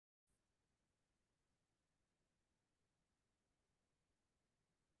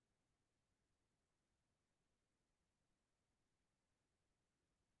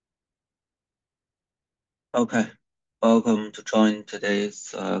Okay, welcome to join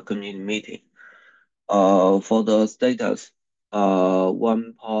today's community meeting. For the status,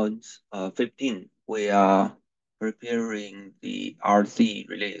 1.15, we are preparing the RC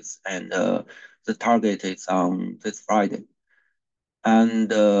release, and the target is on this Friday.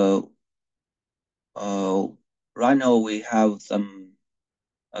 And uh, right now we have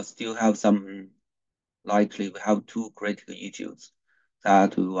still have some likely we have two critical issues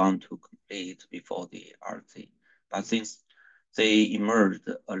that we want to complete before the RC. But since they emerged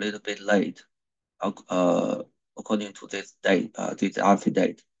a little bit late, uh, according to this date, this RC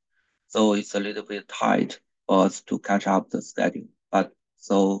date, so it's a little bit tight for us to catch up the schedule. But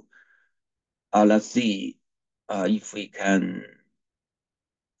so let's see if we can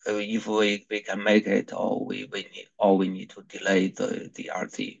make it, or we need to delay the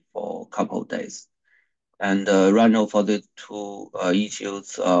RC for a couple of days. And right now for the two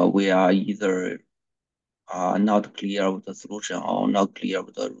issues, we are either not clear of the solution or not clear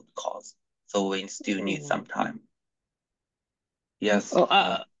of the root cause. So we still need some Oh, time. Yes.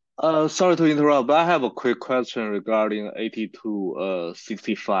 oh, sorry to interrupt, but I have a quick question regarding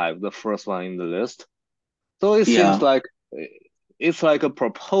 8265, the first one in the list. So it seems Yeah. like it's like a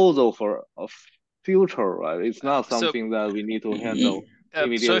proposal for a future, right? It's not So something that we need to handle y- so if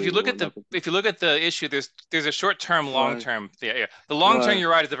immediately you with look at the 1.15. if you look at the issue, there's a short term, long Right, term. Yeah. The long term, right. you're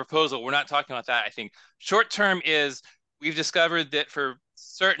right, is the proposal. We're not talking about that. I think short term is we've discovered that for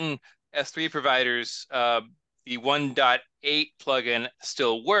certain S3 providers, the 1.8 plugin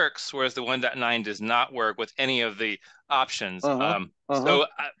still works, whereas the 1.9 does not work with any of the options. Uh-huh, uh-huh. So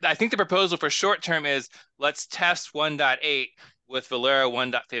I think the proposal for short term is let's test 1.8 with Velero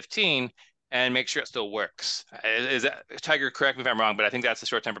 1.15 and make sure it still works. Is that Tiger? Correct me if I'm wrong, but I think that's the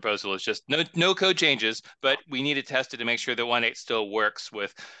short-term proposal. Is just no code changes, but we need to test it to make sure that 1.8 still works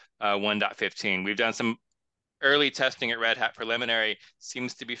with 1.15. We've done some early testing at Red Hat preliminary,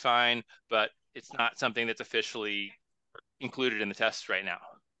 seems to be fine, but it's not something that's officially included in the tests right now.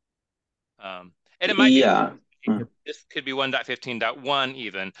 And it might be yeah. Mm. this could be 1.15.1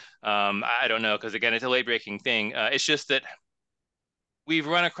 even. I don't know because again, it's a late breaking thing. It's just that we've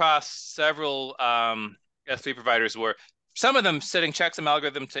run across several S3 providers where some of them setting checksum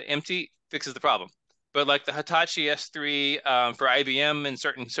algorithm to empty fixes the problem. But like the Hitachi S3 for IBM in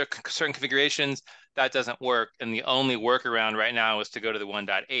certain configurations, that doesn't work. And the only workaround right now is to go to the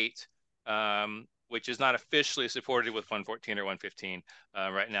 1.8, which is not officially supported with 114 or 115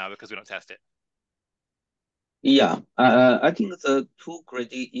 right now because we don't test it. Yeah. I think the two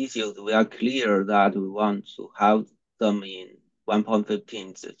great issues, we are clear that we want to have them in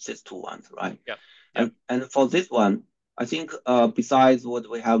 1.15, these two ones, right? Yep. Yep. And for this one, I think besides what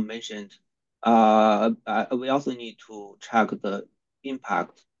we have mentioned, we also need to check the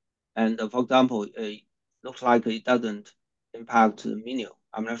impact. And for example, it looks like it doesn't impact the menu.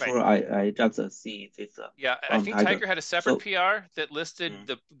 I'm not Right. sure. I just see this Yeah, I from think Tiger. Tiger had a separate So PR that listed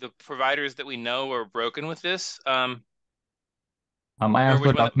mm, the providers that we know are broken with this. I Remember which also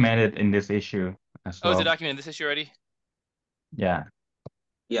one that? documented in this issue as Oh, is it well. documented this issue already? Yeah,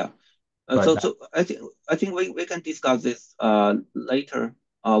 yeah. but So I think we can discuss this later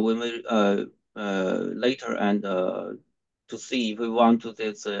when we later and to see if we want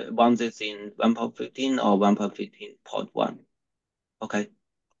this in 1.15 or 1.15.1. Okay.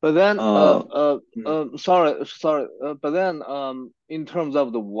 But then, Uh, mm, sorry, but then, in terms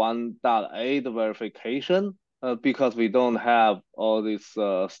of the 1.8 verification, because we don't have all these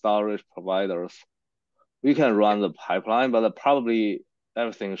storage providers, we can Yeah, run the pipeline, but probably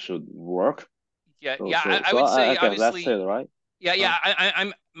everything should work. yeah, So, yeah. so, I so would I say guess that's obviously, it, right? yeah, Huh? yeah.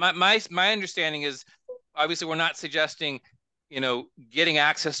 I'm my understanding is obviously we're not suggesting getting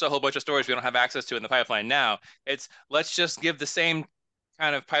access to a whole bunch of storage we don't have access to in the pipeline now. It's let's just give the same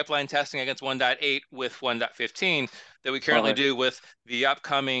kind of pipeline testing against 1.8 with 1.15 that we currently Okay. do with the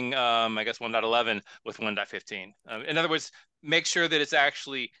upcoming, I guess, 1.11 with 1.15. In other words, make sure that it's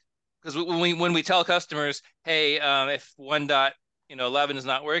actually because when we tell customers, hey, if 1.11 is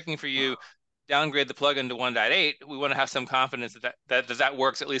not working for you, downgrade the plugin to 1.8. We want to have some confidence that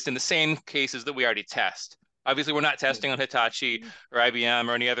works at least in the same cases that we already test. Obviously, we're not testing on Hitachi or IBM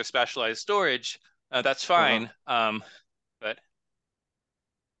or any other specialized storage. That's Uh-huh. fine. But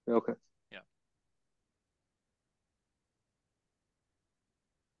Okay. yeah.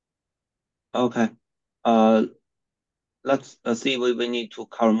 okay. Uh, let's see. We need to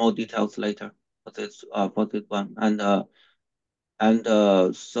cover more details later for this one.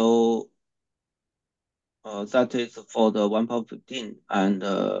 And so that is for the 1.15. And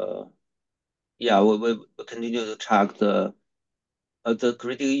yeah, we continue to track the the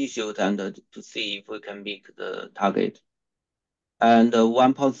critical issues and to see if we can meet the target. And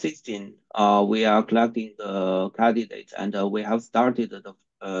 1.16, we are collecting the candidate, and we have started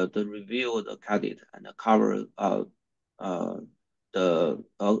the review of the candidate and cover the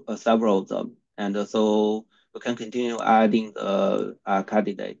several of them, and so we can continue adding the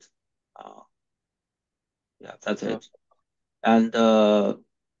candidate. Yeah, that's it. And the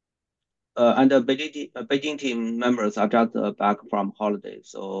Beijing team members are just back from holiday,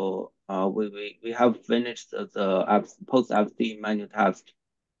 so we have finished the post FC manual task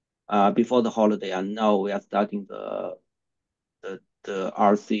before the holiday, and now we are starting the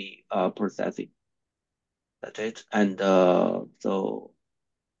RC processing. That's it. And so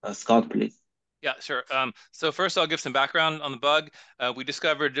Scott, please. Yeah, sure. So first I'll give some background on the bug. We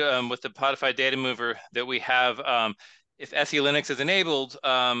discovered with the Podify data mover that we have, if SE Linux is enabled,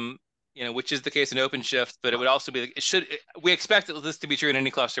 which is the case in OpenShift, but it would also be, we expect this to be true in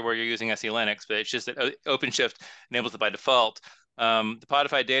any cluster where you're using SE Linux, but it's just that OpenShift enables it by default. The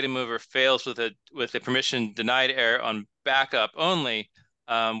Podify data mover fails with a permission denied error on backup only.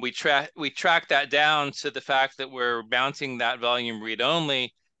 We track that down to the fact that we're mounting that volume read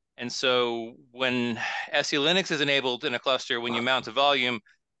only. And so when SE Linux is enabled in a cluster, when you mount a volume,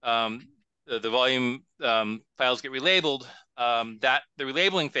 the volume files get relabeled. That the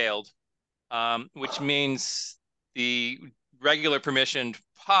relabeling failed, which means the regular permissioned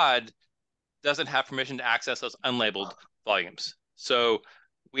pod doesn't have permission to access those unlabeled volumes. So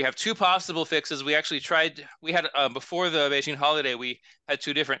we have two possible fixes. We actually tried, we had, before the Beijing holiday, we had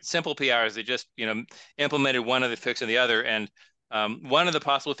two different simple PRs that just, implemented one of the fix and the other. And one of the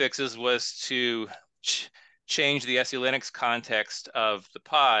possible fixes was to change the SE Linux context of the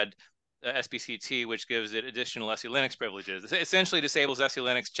pod, SBCT, which gives it additional SE Linux privileges. It essentially disables SE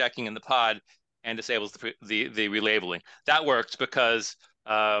Linux checking in the pod and disables the relabeling. That worked because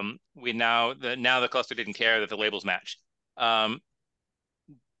now the cluster didn't care that the labels matched.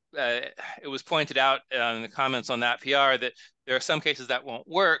 It was pointed out in the comments on that PR that there are some cases that won't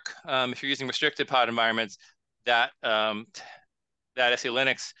work if you're using restricted pod environments. That SE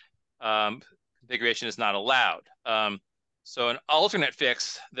Linux configuration is not allowed. So an alternate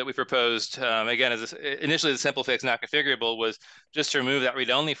fix that we proposed, again, as initially the simple fix, not configurable, was just to remove that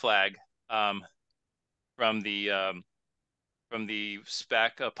read-only flag from the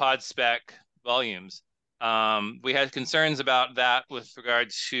spec pod spec volumes. We had concerns about that with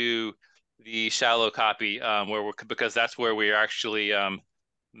regard to the shallow copy, because that's where we are actually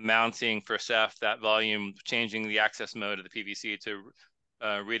mounting for Ceph that volume, changing the access mode of the PVC to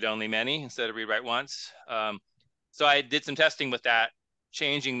read only many instead of read write once. So I did some testing with that,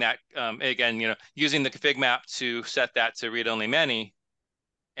 changing that again, using the config map to set that to read only many.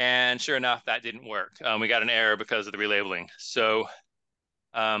 And sure enough, that didn't work. We got an error because of the relabeling. So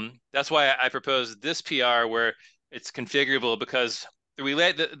that's why I proposed this PR where it's configurable, because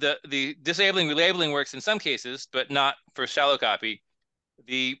the disabling relabeling works in some cases, but not for shallow copy.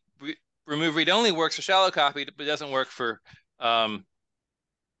 The remove read only works for shallow copy, but doesn't work for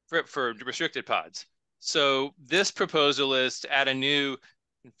restricted pods. So this proposal is to add a new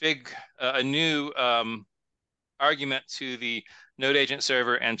config, argument to the node agent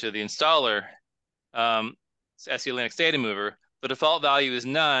server and to the installer, SE Linux data mover. The default value is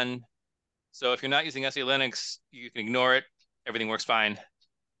none. So if you're not using SE Linux, you can ignore it. Everything works fine.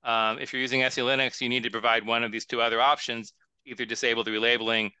 If you're using SE Linux, you need to provide one of these two other options, either disable the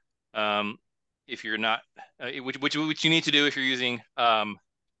relabeling, if you're not, which you need to do if you're using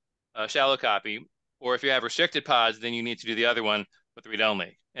shallow copy, or if you have restricted pods, then you need to do the other one with read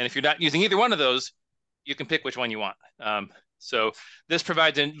only. And if you're not using either one of those, you can pick which one you want. So this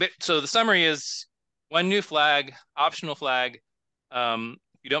provides, so the summary is one new flag, optional flag. If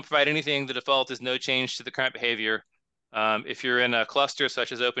you don't provide anything, the default is no change to the current behavior. If you're in a cluster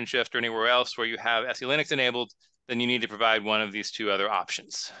such as OpenShift or anywhere else where you have SE Linux enabled, then you need to provide one of these two other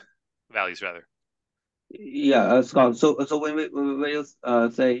options, values rather. Yeah, Scott. So when you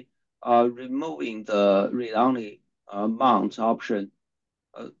say removing the read only mount option,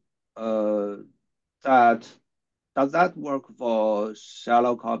 that does that work for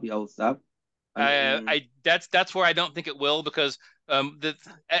shallow copy of Ceph? That's where I don't think it will, because and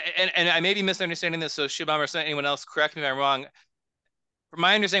I may be misunderstanding this. So Shubham or anyone else, correct me if I'm wrong. From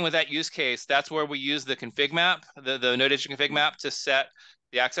my understanding with that use case, that's where we use the config map, the node agent config map, to set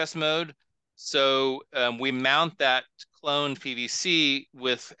the access mode. So we mount that cloned PVC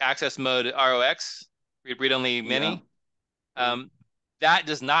with access mode ROX, read only many. Yeah. That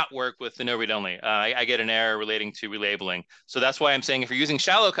does not work with the no read only. I get an error relating to relabeling. So that's why I'm saying if you're using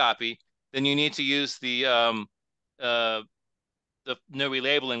shallow copy, then you need to use the the no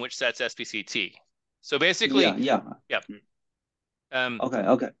relabeling, which sets SPCT. So basically, yeah. Yep.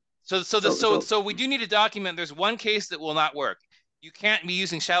 Okay. So we do need a document. There's one case that will not work. You can't be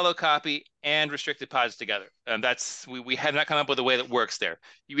using shallow copy and restricted pods together. We have not come up with a way that works there.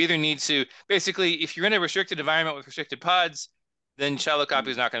 You either need to basically, if you're in a restricted environment with restricted pods, then shallow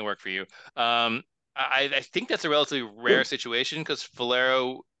copy is not going to work for you. I think that's a relatively rare situation because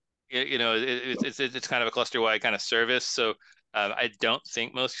Velero, it's kind of a cluster-wide kind of service. So I don't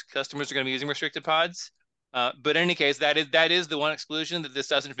think most customers are going to be using restricted pods. But in any case, that is the one exclusion that this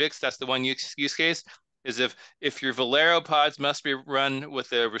doesn't fix. That's the one use case is if your Velero pods must be run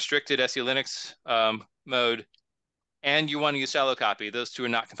with a restricted SE-Linux mode, and you want to use shallow copy, those two are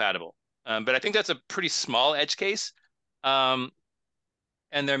not compatible. But I think that's a pretty small edge case.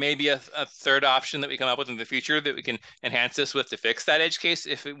 And there may be a third option that we come up with in the future that we can enhance this with to fix that edge case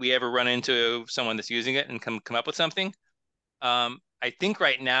if we ever run into someone that's using it and come up with something. I think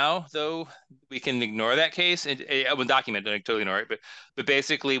right now, though, we can ignore that case. I will document it, I totally ignore it. But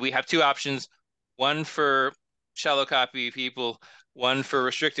basically, we have two options, one for shallow copy people, one for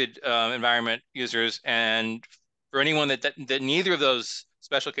restricted environment users. And for anyone that neither of those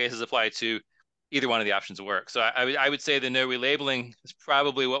special cases apply to, either one of the options will work. So I would say the no relabeling is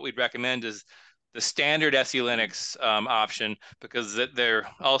probably what we'd recommend is the standard SE-Linux option, because there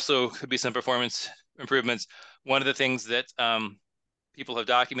also could be some performance improvements. One of the things that people have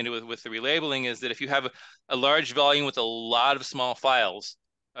documented with the relabeling is that if you have a large volume with a lot of small files,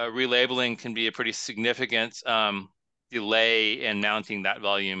 relabeling can be a pretty significant delay in mounting that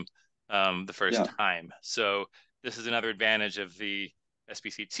volume the first time. So this is another advantage of the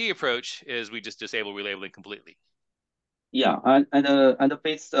SPCT approach is we just disable relabeling completely. Yeah, and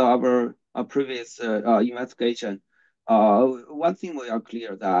based our previous investigation, one thing we are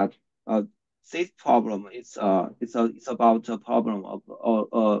clear that this problem is it's about a problem of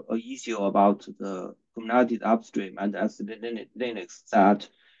a issue about the Kubernetes upstream and Linux that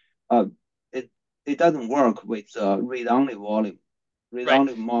it doesn't work with read-only volume,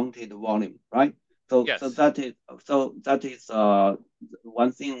 read-only mounted volume, right? So that is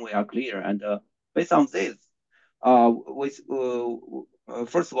one thing we are clear, and based on this,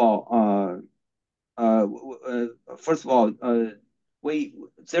 first of all, we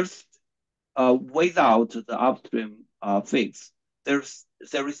there's without the upstream fix, there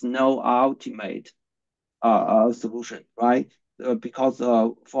is no ultimate solution, right? Because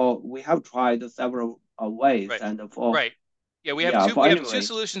we have tried several ways, and for yeah, we have two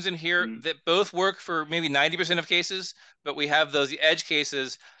solutions in here that both work for maybe 90% of cases, but we have those edge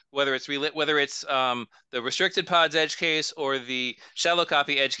cases, whether it's the restricted pods edge case or the shallow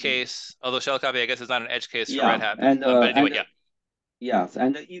copy edge case. Although shallow copy, I guess, is not an edge case for Red Hat. But anyway, Yes,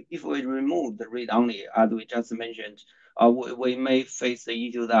 and if we remove the read-only, as we just mentioned, we may face the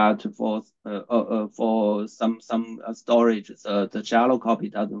issue that for some storage, the shallow copy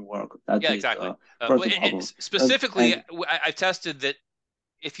doesn't work. That is exactly. First problem. Specifically, I tested that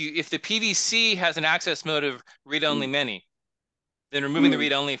if the PVC has an access mode of read-only many, then removing the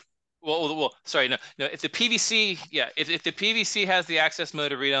read-only. Well, sorry, no. If the PVC, if the PVC has the access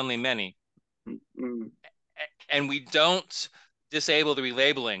mode of read-only many, and we don't disable the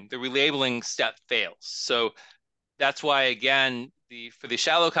relabeling step fails. So that's why, again, for the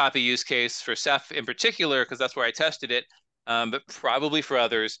shallow copy use case for Ceph in particular, because that's where I tested it, but probably for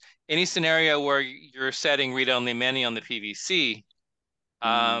others, any scenario where you're setting read-only many on the PVC,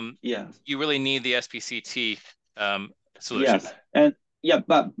 you really need the SPCT solution. Yes, and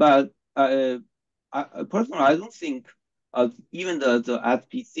but personally, I don't think even the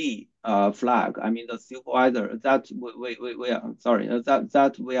SPC flag, I mean the supervisor that we are sorry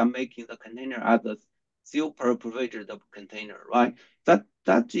that we are making the container as a super privileged container, right? That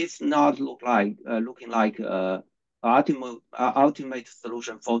is not looking like ultimate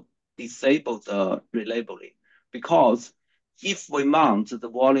solution for disable the relabeling, because if we mount the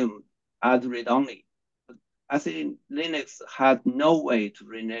volume as read only, I think Linux had no way to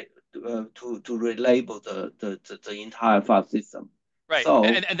relabel the entire file system. Right, so,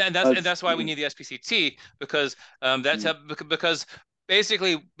 and that's why we need the SPCT, because because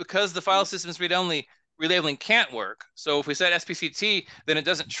basically because the file system is read only, relabeling can't work. So if we set SPCT, then it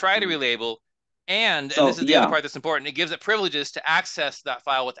doesn't try to relabel, and this is the other part that's important. It gives it privileges to access that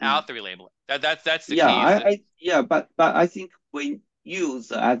file without the relabeling. That's the key. But I think we use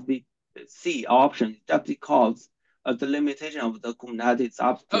the SPC option just because of the limitation of the Kubernetes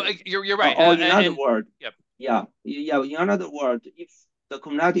upstream. Oh, you're right. Or in other words, in another word, if the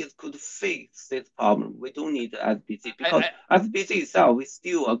Kubernetes could fix this problem, we don't need the SPC, because SPC itself is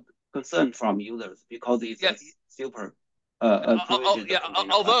still a concern from users because it's super provision the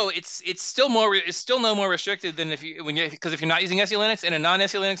container. Although it's still no more restricted than if you're not using SE Linux in a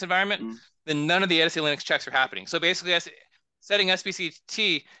non-SE Linux environment, then none of the SE Linux checks are happening. So basically, setting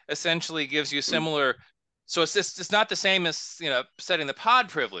SBCT essentially gives you similar. So it's not the same as setting the pod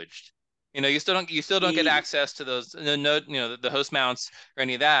privileged. You still don't get access to those the host mounts or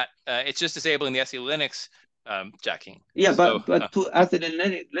any of that. It's just disabling the SE Linux checking. Yeah, but to SE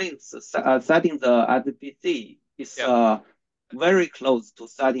Linux setting the SBC is very close to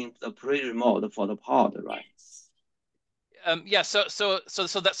setting the pre-remote for the pod, right? Yeah.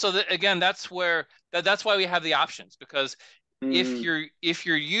 Again, that's why we have the options, because if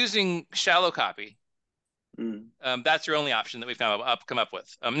you're using shallow copy, that's your only option that we've come up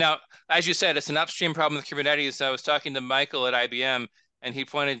with. Now, as you said, it's an upstream problem with Kubernetes. I was talking to Michael at IBM, and he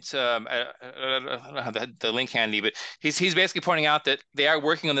pointed to I don't have the link handy, but he's basically pointing out that they are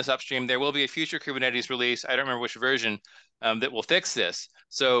working on this upstream. There will be a future Kubernetes release, I don't remember which version, that will fix this.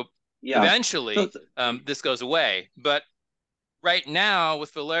 So eventually, this goes away. But right now,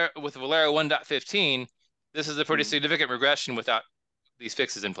 with Velero 1.15, this is a pretty significant regression without these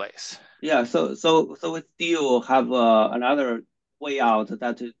fixes in place. Yeah, so we still have another way out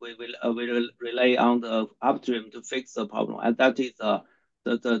that we will rely on the upstream to fix the problem, and that is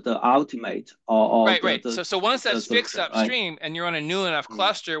the ultimate or right. So once that's fixed upstream, right? And you're on a new enough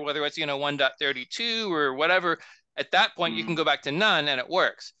cluster, whether it's 1.32 or whatever, at that point you can go back to none and it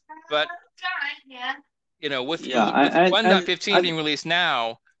works. But with 1.15 being released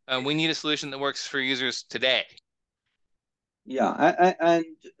now, we need a solution that works for users today. Yeah, and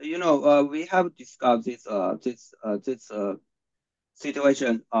we have discussed this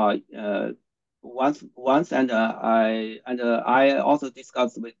situation once, and I also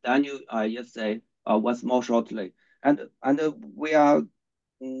discussed with Daniel yesterday once more shortly, and we are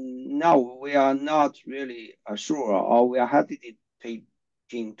now we are not really sure, or we are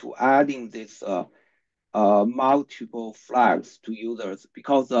hesitating to adding this multiple flags to users,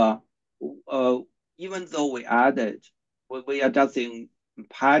 because even though we added, we are just in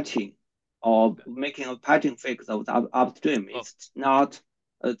patching or making a patching fix of the upstream. It's not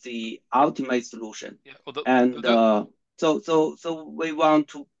the ultimate solution. Yeah, so we want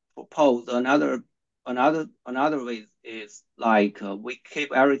to propose another way is like we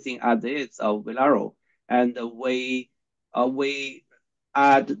keep everything as is of Velero, and we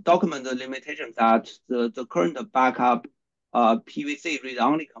add document the limitation that the current backup PVC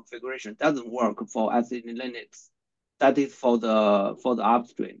read-only configuration doesn't work for SE Linux. That is for the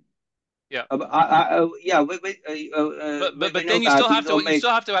upstream. Yeah. But then you still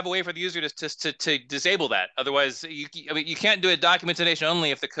have to have a way for the user to disable that. Otherwise, you can't do a documentation only.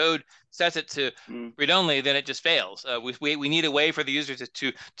 If the code sets it to read only, then it just fails. We need a way for the user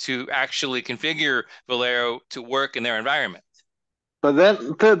to actually configure Velero to work in their environment. But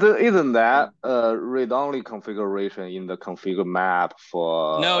then isn't that read-only configuration in the config map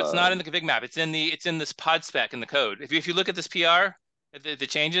for? No, it's not in the config map. It's in this pod spec in the code. If you look at this PR, the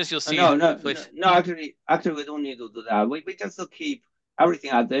changes, you'll see. No. Actually, we don't need to do that. We just keep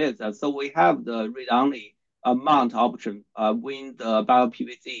everything as is. So we have the read-only mount option when the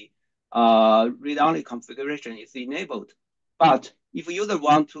BioPVC read-only configuration is enabled. But if user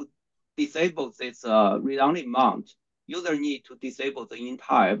want to disable this read-only mount, user need to disable the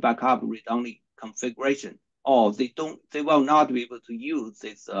entire backup read-only configuration, or they will not be able to use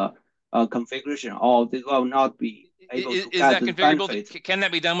this configuration, or they will not be able to get the benefit. Can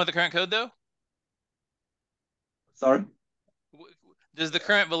that be done with the current code, though? Sorry? Does the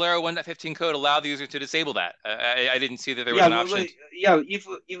current Velero 1.15 code allow the user to disable that? I didn't see that there was an option. If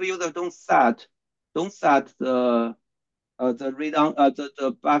user don't set the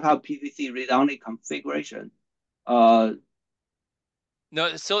the backup PVC read-only configuration. No,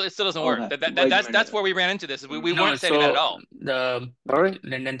 it still doesn't work. That's where we ran into this. We weren't setting that at all.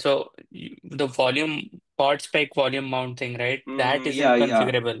 Lyndon, so the pod spec volume mount thing, right? That isn't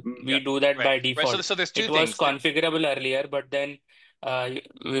configurable. We do that by default. Right. So there's two things. It was configurable earlier, but then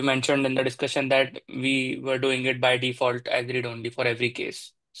we mentioned in the discussion that we were doing it by default as read only for every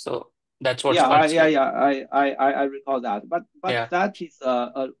case. So that's what's I recall that, but that is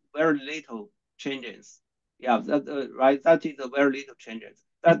a very little changes. Yeah, right. That is a very little changes.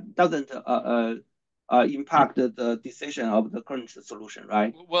 That doesn't impact the decision of the current solution,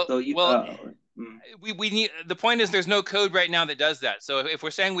 right? We need, the point is there's no code right now that does that. So if we're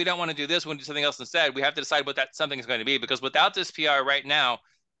saying we don't want to do this, we want to do something else instead, we have to decide what that something is going to be, because without this PR right now,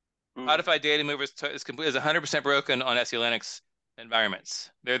 codified data mover is 100% broken on SE Linux environments.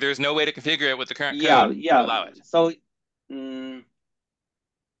 There's no way to configure it with the current code to allow it. So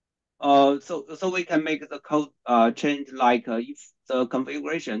So we can make the code change like if the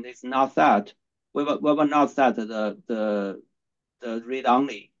configuration is not set, we will not set the read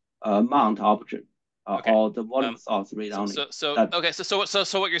only mount option Okay. or the volume source read only. So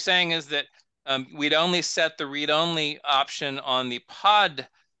what you're saying is that we'd only set the read only option on the pod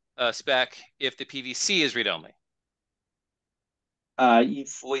spec if the PVC is read only.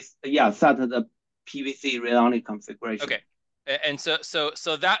 If we set the PVC read only configuration. Okay. And so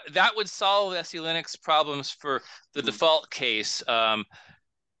that would solve SE-Linux problems for the default case. But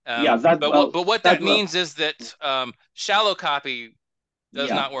what that means is that shallow copy does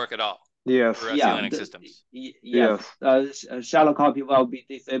not work at all. Yes. For SE-Linux systems. Yes. Shallow copy will be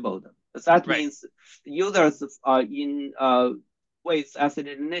disabled. That means users in with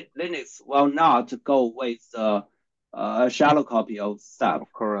SE-Linux will not go with a shallow copy of Ceph.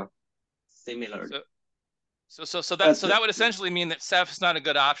 Correct. Similarly. So that would essentially mean that Ceph is not a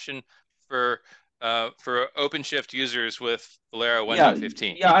good option for OpenShift users with Velero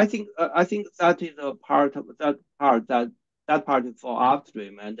 1.15. Yeah, I think that is a part of that part is for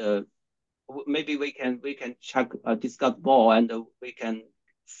upstream, and maybe we can check discuss more, and we can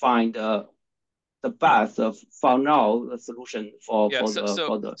find the best for now the solution for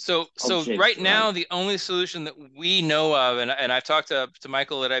the right now the only solution that we know of, and I've talked to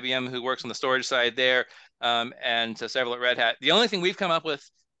Michael at IBM who works on the storage side there, and to several at Red Hat. The only thing we've come up with,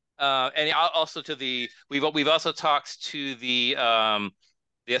 and also we've also talked to the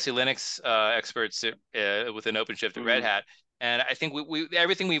SE Linux experts within OpenShift at Red Hat, and I think we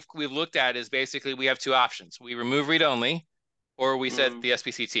everything we've looked at is basically we have two options: we remove read only, or we set the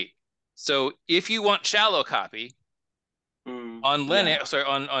SPCT. So if you want shallow copy on Linux, sorry,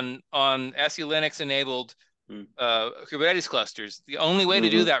 on SE Linux enabled Kubernetes clusters, the only way to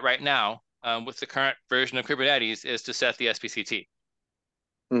do that right now with the current version of Kubernetes is to set the SPCT.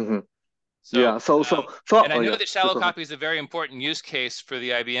 And I know that shallow copy is a very important use case for the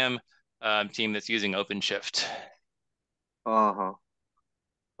IBM team that's using OpenShift. Okay,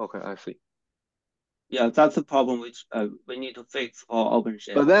 I see. Yeah, that's a problem which we need to fix for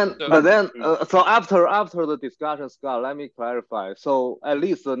OpenShift. So after the discussion, Scott, let me clarify. So at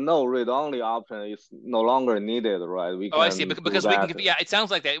least the no read only option is no longer needed, right? I see. Because we can, it sounds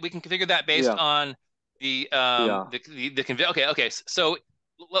like that. We can configure that based on the config. Okay. So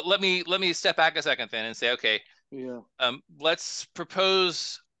let me step back a second then and say, okay, let's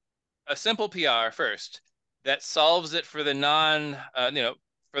propose a simple PR first that solves it for the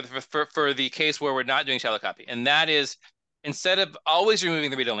for the case where we're not doing shallow copy. And that is, instead of always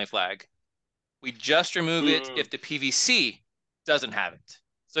removing the read-only flag, we just remove it if the PVC doesn't have it.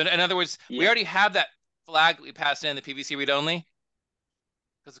 So in other words, we already have that flag that we passed in, the PVC read-only,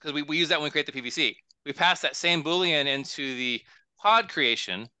 because we use that when we create the PVC. We pass that same Boolean into the pod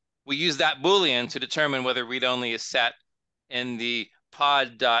creation. We use that Boolean to determine whether read-only is set in the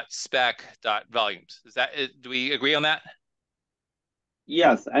pod.spec.volumes. Do we agree on that?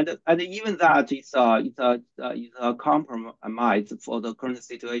 Yes, and even that is a compromise for the current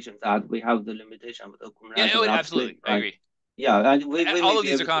situation that we have the limitation of the Kubernetes. Absolutely, right? I agree. Yeah, and all of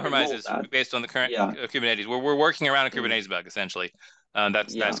these are compromises based on the current Kubernetes. We're working around a Kubernetes bug essentially.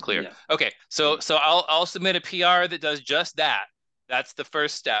 That's clear. Yeah. Okay, so I'll submit a PR that does just that. That's the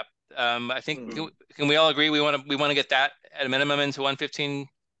first step. I think can we all agree we want to get that at a minimum into 1.15?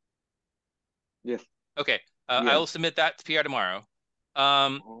 Yes. Okay. I will submit that to PR tomorrow.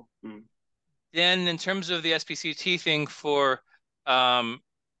 Then in terms of the SPCT thing for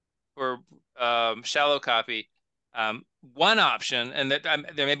shallow copy, one option, and that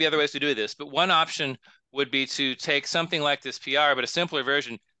there may be other ways to do this, but one option would be to take something like this PR, but a simpler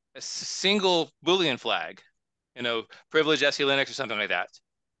version, a single Boolean flag, privilege SE Linux or something like that.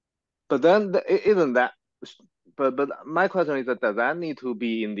 But then isn't that? But my question is that does that need to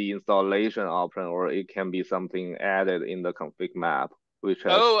be in the installation option, or it can be something added in the config map? Which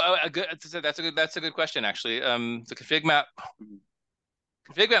has... that's a good question actually. The config map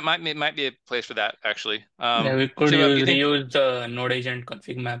might be a place for that actually. We could reuse the node agent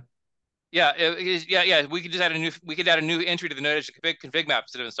config map. Yeah, we could just add a new entry to the node agent config map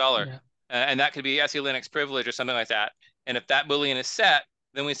instead of installer, and that could be SE Linux privilege or something like that. And if that Boolean is set,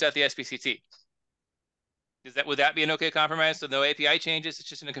 then we set the SPCT. Would that be an okay compromise? So no API changes, it's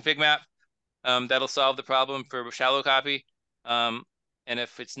just in a config map. That'll solve the problem for shallow copy. And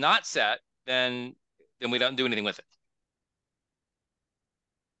if it's not set, then we don't do anything with it.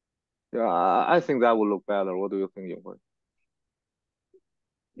 Yeah, I think that would look better. What do you think, Yonghui?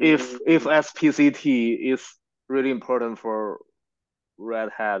 If SPCT is really important for Red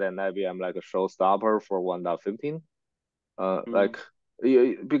Hat and IBM, like a showstopper for 1.15, like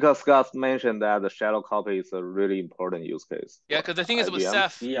because Scott mentioned that the shadow copy is a really important use case. Yeah, because the thing is with IBM.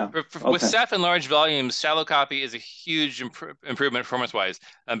 Ceph, with Ceph in large volumes, shallow copy is a huge improvement performance-wise,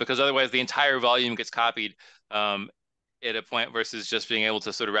 because otherwise the entire volume gets copied at a point versus just being able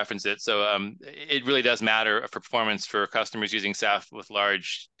to sort of reference it. So it really does matter for performance for customers using Ceph with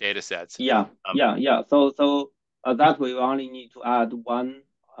large data sets. Yeah. So that we only need to add one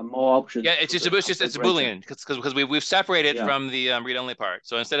more option. Yeah, it's a Boolean because we've separated from the read-only part.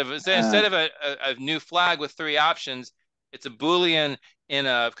 So instead of a new flag with 3 options, it's a Boolean in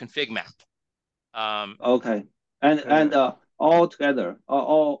a config map. Okay, and all together,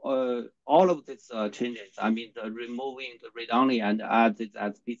 all of these changes. I mean, removing the read-only and add this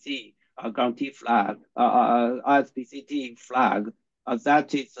SPC guarantee flag, SPCT flag.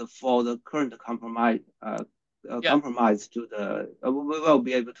 That is for the current compromise. Compromise to the. We will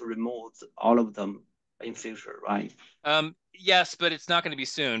be able to remove all of them in future, right? Yes, but it's not going to be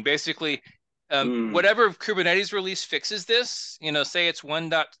soon. Basically, whatever Kubernetes release fixes this, say it's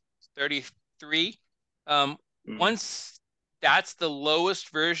 1.33. Once that's the lowest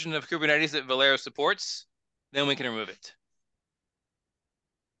version of Kubernetes that Velero supports, then we can remove it.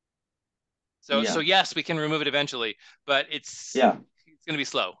 So yes, we can remove it eventually, but it's going to be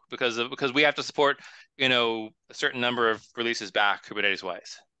slow because we have to support a certain number of releases back Kubernetes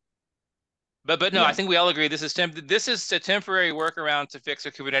wise. But no, I think we all agree this is a temporary workaround to fix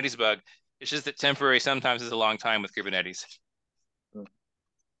a Kubernetes bug. It's just that temporary sometimes is a long time with Kubernetes.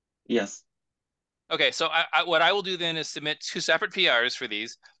 Yes. Okay, so what I will do then is submit 2 separate PRs for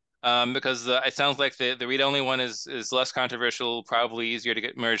these, because it sounds like the read-only one is less controversial, probably easier to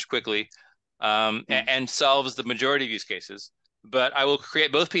get merged quickly, and solves the majority of use cases. But I will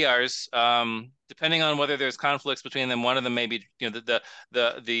create both PRs, depending on whether there's conflicts between them. One of them may be,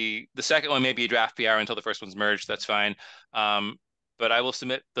 the second one may be a draft PR until the first one's merged. That's fine. But I will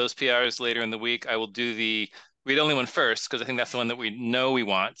submit those PRs later in the week. I will do the read-only one first because I think that's the one that we know we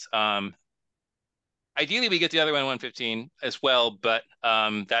want. Ideally, we get the other one 115 as well, but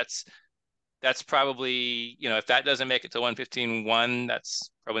that's probably, if that doesn't make it to 115.1,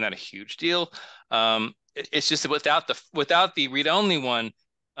 that's probably not a huge deal. It's just that without the read-only one,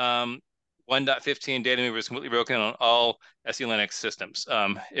 1.15 data mover is completely broken on all SE Linux systems.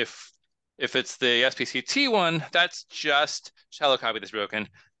 If it's the SPCT one, that's just shallow copy that's broken.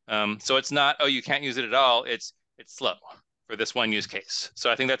 So it's not, oh, you can't use it at all. It's slow for this one use case.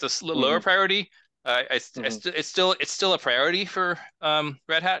 So I think that's a lower priority. It's still a priority for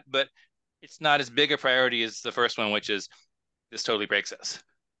Red Hat, but it's not as big a priority as the first one, which is this totally breaks us.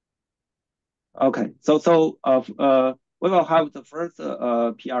 Okay, so we will have the first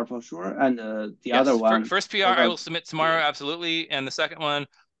PR for sure, and the other one. First PR I will submit tomorrow, absolutely, and the second one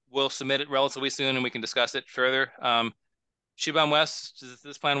we'll submit it relatively soon, and we can discuss it further. Shubham West, does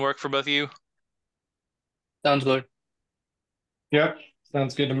this plan work for both of you? Sounds good. Yep,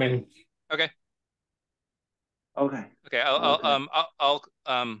 sounds good to me. Okay. Okay.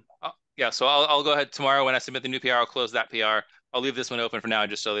 So I'll go ahead tomorrow when I submit the new PR. I'll close that PR. I'll leave this one open for now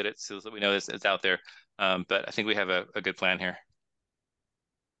just so that we know it's out there. But I think we have a good plan here.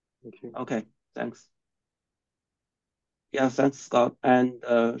 Okay, thanks. Yeah, thanks, Scott. And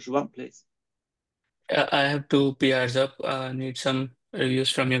João, please. I have 2 PRs up. Need some reviews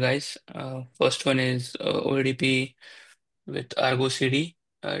from you guys. First one is ODP with Argo CD.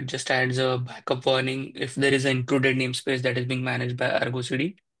 It just adds a backup warning if there is an included namespace that is being managed by Argo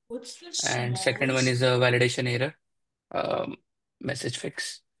CD. And second one is a validation error message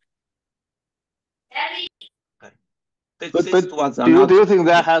fix. Okay. But do you think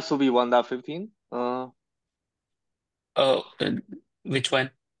that has to be 1.15? Which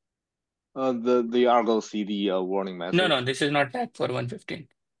one? The Argo CD warning message. No, this is not that for 115.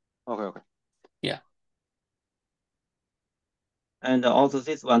 Okay. Yeah. And also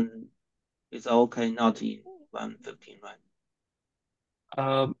this one is okay, not in 115,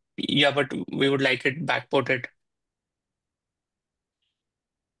 right? Yeah, but we would like it backported.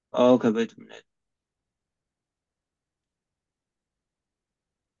 Okay, wait a minute.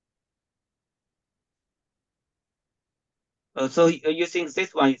 So you think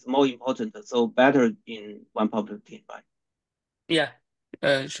this one is more important, so better in 1.15, right? Yeah,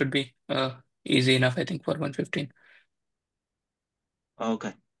 should be easy enough, I think, for 115.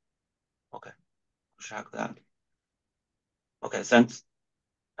 Okay. Check that. Okay, thanks.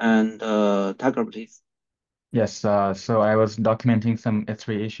 And Tiger, please. Yes, so I was documenting some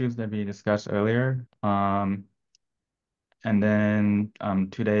S3 issues that we discussed earlier. And then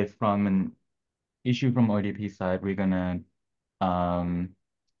today from an issue from ODP side, we're gonna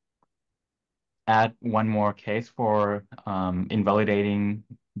add one more case for invalidating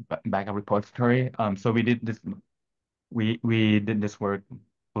backup repository. So we did this work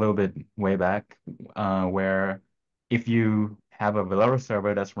a little bit way back, where if you have a Velero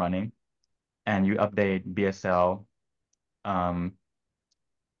server that's running and you update BSL,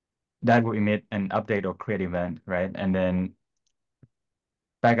 that will emit an update or create event, right? And then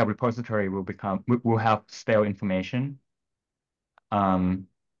backup repository will have stale information.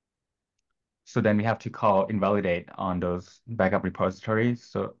 So then we have to call invalidate on those backup repositories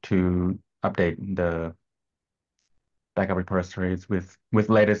so to update the backup repositories with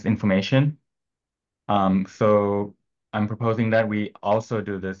latest information. So I'm proposing that we also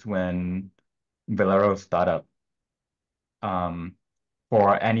do this when Velero startup,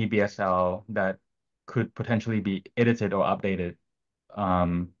 for any BSL that could potentially be edited or updated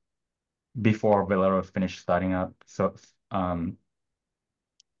before Velero finished starting up. So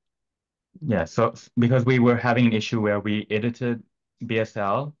yeah, so because we were having an issue where we edited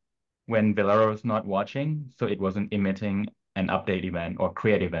BSL when Velero was not watching, so it wasn't emitting an update event or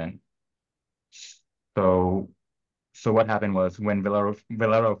create event. So what happened was when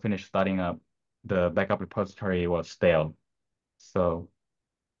Velero finished starting up, the backup repository was stale. So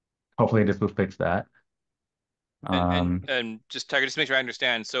hopefully this will fix that. And just Tiger, just to make sure I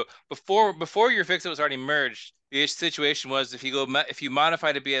understand. So before your fix it was already merged, the situation was if you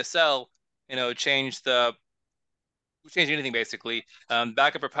modify the BSL, change anything basically,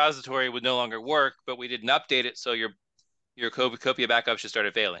 backup repository would no longer work, but we didn't update it, so your copia backup should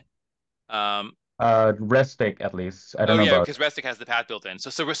start failing. Restic at least. I don't know yeah, about because Restic has the path built in. So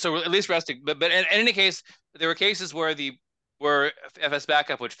at least Restic, but in any case, there were cases where FS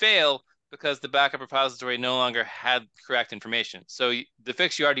backup would fail because the backup repository no longer had correct information. So the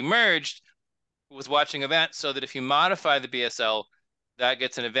fix you already merged was watching event, so that if you modify the BSL, that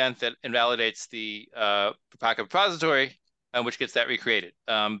gets an event that invalidates the backup repository, which gets that recreated.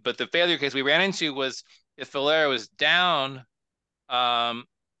 But the failure case we ran into was if Velero was down, and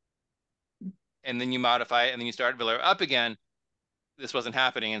then you modify it, and then you start Velero up again, this wasn't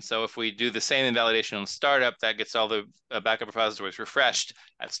happening. And so if we do the same invalidation on startup, that gets all the backup repositories refreshed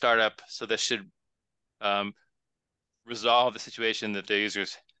at startup. So this should resolve the situation that the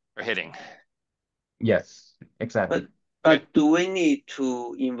users are hitting. Yes, exactly. But do we need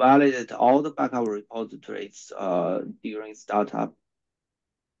to invalidate all the backup repositories during startup?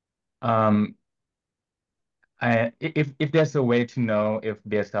 If there's a way to know if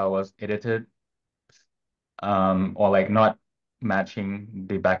BSL was edited, or like not matching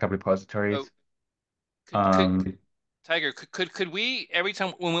the backup repositories. Tiger, could we every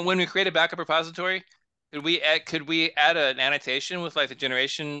time when we create a backup repository, could we add an annotation with like the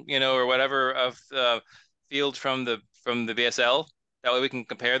generation, or whatever of field from the BSL? That way we can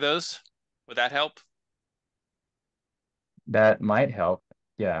compare those. Would that help? That might help.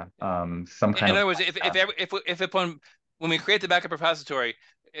 Yeah. Some kind In of other words, if upon when we create the backup repository,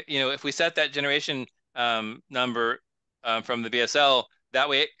 if we set that generation number from the BSL, that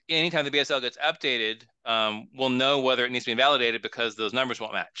way, anytime the BSL gets updated, we'll know whether it needs to be validated because those numbers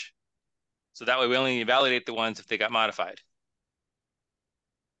won't match. So that way, we only validate the ones if they got modified.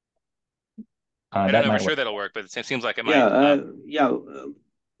 I don't know for sure that'll work, but it seems like it might.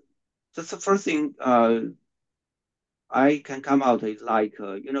 That's the first thing I can come out is like,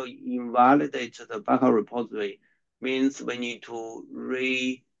 invalidate the backup repository means we need to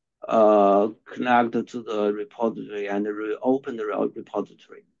connect to the repository and reopen the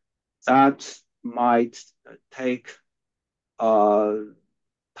repository. That might take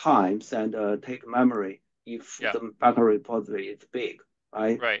times and take memory if the backup repository is big,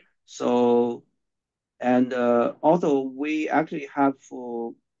 right? Right. So, and also we actually have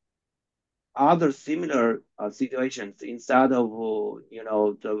other similar situations instead of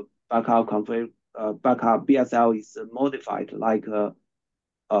the backup backup BSL is modified like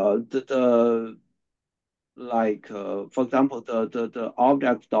for example the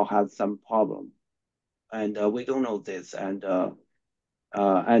object store has some problem and we don't know this and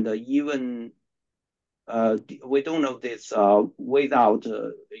even we don't know this without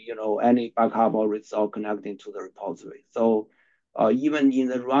any backup or restore connecting to the repository. So even in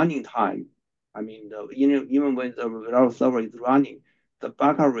the running time, I mean, even when the Velero server is running, the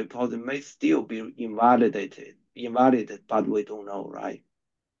backup repository may still be invalidated, but we don't know, right?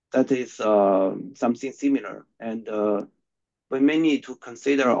 That is something similar, and we may need to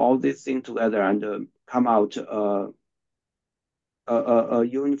consider all these things together and come out a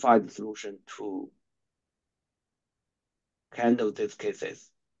unified solution to handle these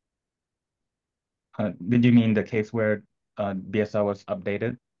cases. Did you mean the case where BSL was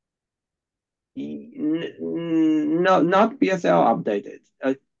updated? No, not BSL updated.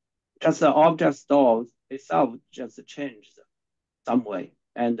 Just the object store itself just changed some way,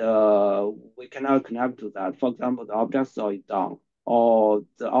 and we cannot connect to that. For example, the object store is down, or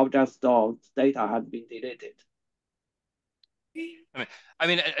the object store data has been deleted. I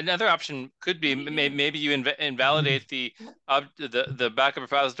mean, another option could be maybe you invalidate the backup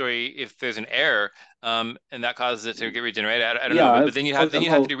repository if there's an error, and that causes it to get regenerated. I don't know, but then you have to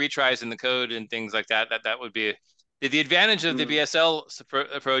do retries in the code and things like that. That would be the advantage of the BSL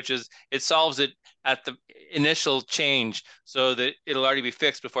approach is it solves it at the initial change, so that it'll already be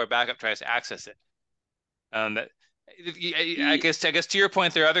fixed before backup tries to access it. I guess to your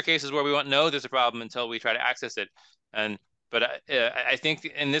point, there are other cases where we won't know there's a problem until we try to access it, but I think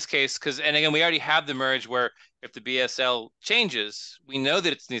in this case, and again, we already have the merge where if the BSL changes, we know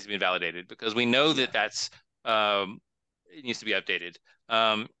that it needs to be validated because we know that it needs to be updated.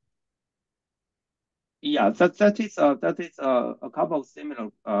 That is a couple of similar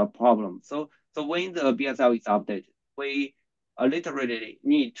problems. So when the BSL is updated, we literally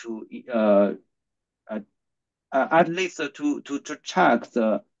need to at least to check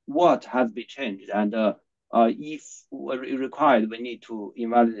what has been changed, and if required, we need to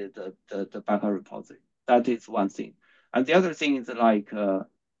invalidate the backup repository. That is one thing. And the other thing is like the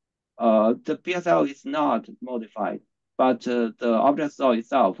BSL is not modified, but the object store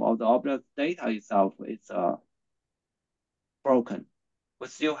itself or the object data itself is broken. We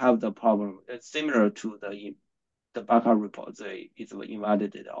still have the problem. It's similar to the backup repository is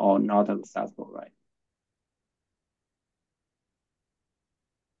invalidated or not accessible, right?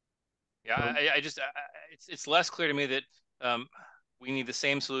 Yeah, it's less clear to me that we need the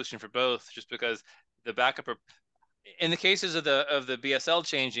same solution for both, just because the backup in the cases of the BSL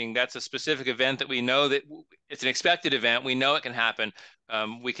changing, that's a specific event that we know that it's an expected event. We know it can happen.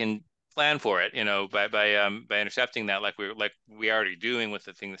 We can plan for it, by intercepting that, like we are already doing with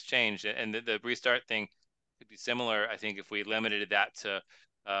the thing that's changed. And the restart thing could be similar. I think if we limited that to,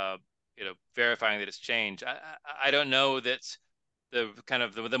 verifying that it's changed. I don't know that the kind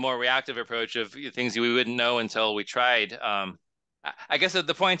of the more reactive approach of things we wouldn't know until we tried. I guess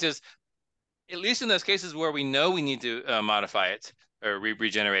the point is, at least in those cases where we know we need to modify it or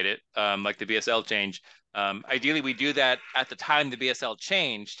regenerate it, like the BSL change, ideally we do that at the time the BSL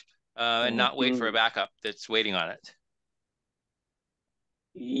changed and not wait for a backup that's waiting on it.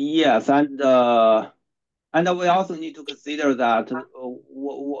 Yes, and we also need to consider that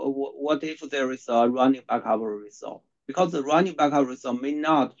what if there is a running backup result? Because the running backup result may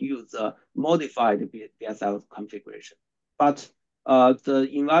not use a modified BSL configuration, but the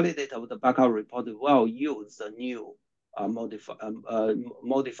invalidator of the backup report will use the new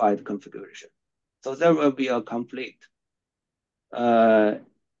modified configuration. So there will be a conflict. And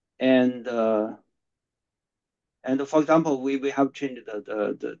for example, we have changed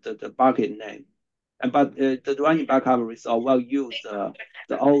the bucket name, but the running backup result will use the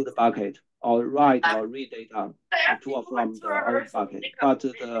old bucket or write or read data to or from the old bucket. But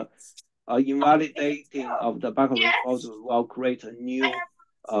the invalidating of the backup repository will create a new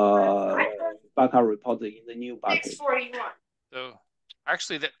backup repository in the new bucket. So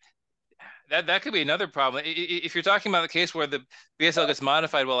actually, that could be another problem. If you're talking about the case where the BSL gets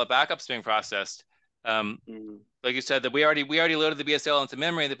modified while a backup's being processed, like you said, that we already loaded the BSL into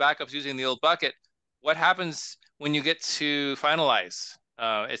memory, the backup's using the old bucket. What happens when you get to finalize?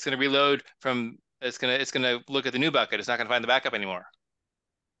 It's going to reload from. It's going to look at the new bucket. It's not going to find the backup anymore.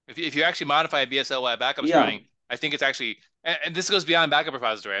 If you actually modify a BSL while a backup's running, I think it's actually, and this goes beyond backup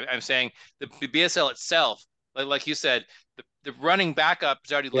repository. I'm saying the BSL itself, like you said, the running backup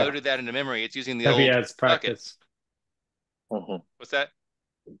has already loaded that into memory. It's using the Heavy old as practice. What's that?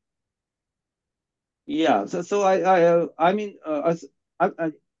 Yeah, so I mean,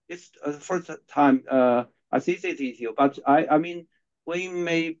 it's the first time I see this issue, but I mean, we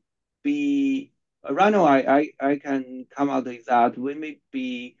may be right now. I can come out with that we may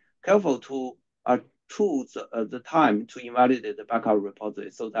be careful to choose the time to invalidate the backup repository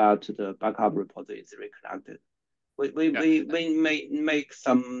so that the backup repository is reconnected. We may make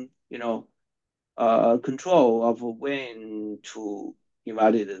some control of when to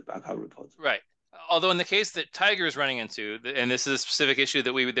invalidate the backup repository. Right. Although in the case that Tiger is running into, and this is a specific issue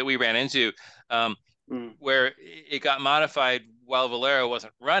that we ran into, where it got modified while Velero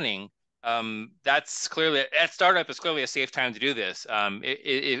wasn't running, that's clearly at startup is clearly a safe time to do this.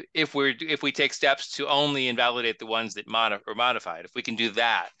 If we take steps to only invalidate the ones that are modified, if we can do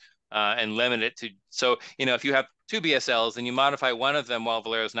that and limit it to, so if you have two BSLs and you modify one of them while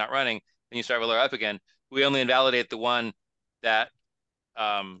Valero's not running, and you start Velero up again, we only invalidate the one that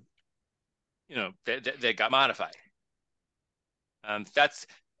that got modified. That's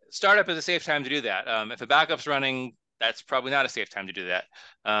startup is a safe time to do that. If a backup's running, that's probably not a safe time to do that.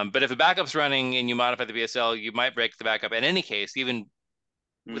 But if a backup's running and you modify the BSL, you might break the backup in any case, even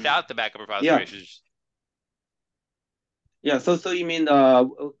without the backup repository issues. Yeah, so you mean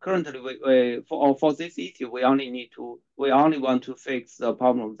currently we for this issue we only want to fix the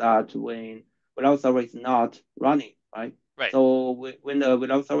problem that when without server is not running, right? Right. So when the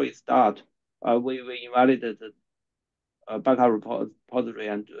without server is start, we invalidate the backup repository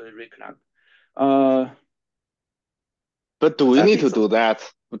and reconnect. But do we need to do that?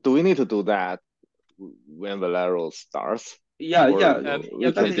 Do we need to do that when Velero starts? Yeah, we can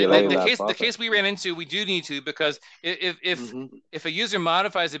delay that process. The case we ran into, we do need to, because if a user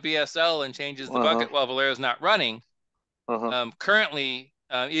modifies a BSL and changes the bucket while Velero is not running, currently,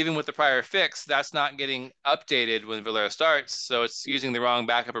 even with the prior fix, that's not getting updated when Velero starts. So it's using the wrong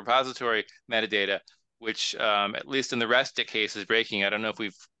backup repository metadata, which at least in the Restic case is breaking. I don't know if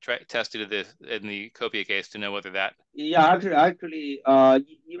we've tested this in the Copia case to know whether that. Yeah, actually,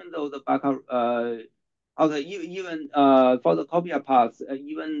 even though the backup, okay, even for the Copia path,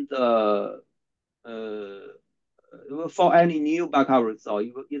 even the for any new backup result,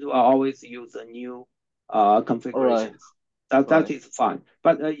 it will always use a new configurations. That is fine.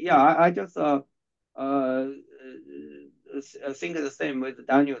 But yeah, I just think the same with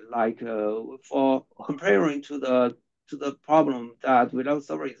Daniel. Like for comparing to the problem that without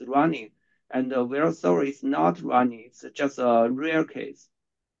server is running and without server is not running, it's just a rare case.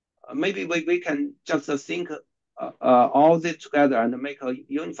 Maybe we can just think all this together and make a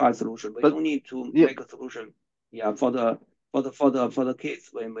unified solution. We don't need to make a solution. Yeah, for the case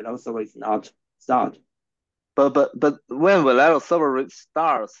when without server is not start. But when Velero server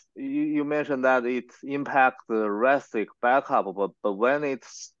starts, you mentioned that it impacts the Restic backup, but when it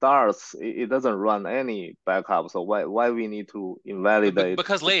starts, it doesn't run any backup. So why we need to invalidate?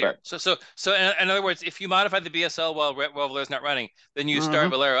 Because later. So in other words, if you modify the BSL while Velero's not running, then you start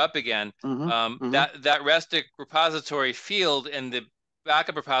Velero up again. That Restic repository field in the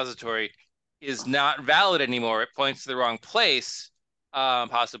backup repository is not valid anymore. It points to the wrong place,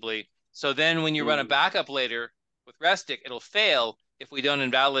 possibly. So then when you run a backup later with Restic, it'll fail if we don't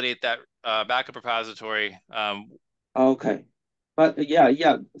invalidate that backup repository. Okay. But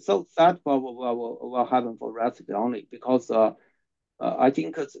yeah. So that will happen for Restic only because I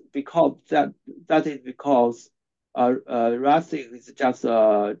think it's because that is because Restic is just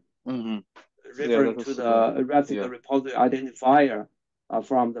referring to the Restic repository identifier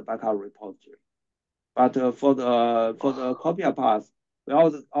from the backup repository. But for the Copia path, we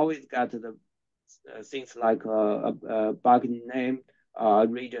always get the things like a bucket name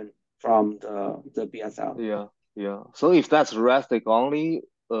region from the BSL. Yeah. So if that's Restic only,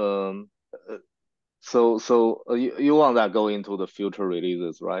 so you want that go into the future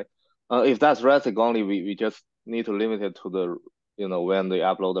releases, right? If that's Restic only, we just need to limit it to the when the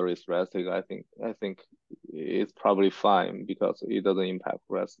uploader is Restic. I think it's probably fine because it doesn't impact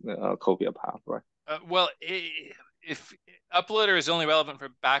Copia path, right? Well, if uploader is only relevant for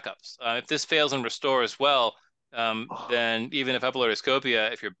backups, if this fails in restore as well, then even if uploader is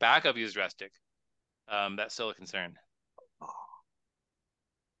Copia, if your backup uses Restic, that's still a concern.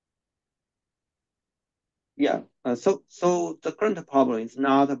 Yeah. So the current problem is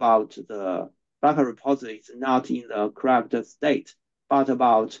not about the backup repository is not in the correct state, but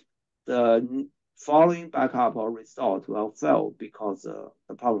about the following backup or restore will fail because the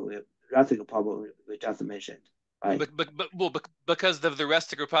Restic problem we just mentioned. Right? Because of the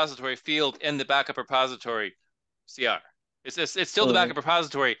Restic repository field in the backup repository CR. It's still the backup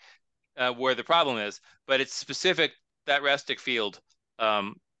repository where the problem is, but it's specific that Restic field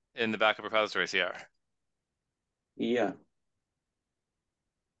in the backup repository CR. Yeah.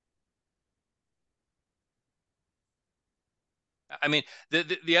 I mean,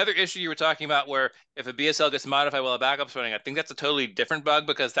 the other issue you were talking about where if a BSL gets modified while a backup's running, I think that's a totally different bug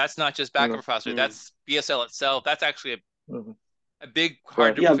because that's not just backup repository, that's BSL itself. That's actually a big,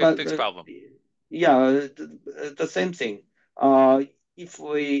 hard to fix problem. Yeah, the same thing. If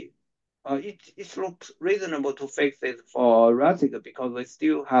we it looks reasonable to fix it for Restic because we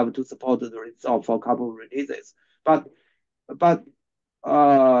still have to support the result for a couple of releases. But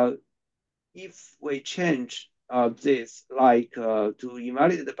if we change this, like to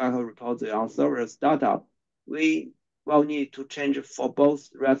invalidate the backup repository on server startup, we will need to change for both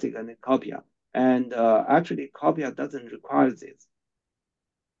Restic and Copia. And actually, Copia doesn't require this.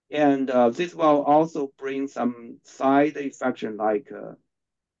 And this will also bring some side effect like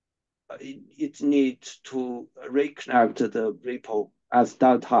it needs to reconnect the repo at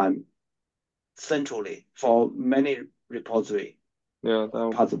that time. centrally for many repository. Yeah, that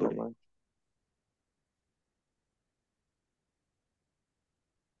would be possibly. fine.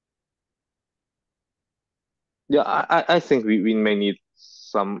 Yeah, I think we may need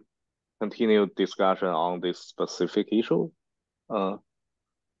some continued discussion on this specific issue. I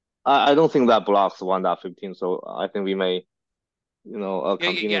don't think that blocks 1.15, so I think we may,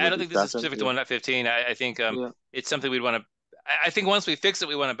 continue I the don't think this is discussion. specific to 1.15. I think it's something we'd want to. I think once we fix it,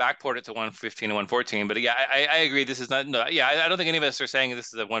 we want to backport it to 1.15 and 1.14. But yeah, I agree. This is not. No, yeah, I don't think any of us are saying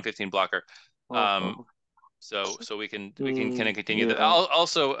this is a 1.15 blocker. So we can kind of continue that.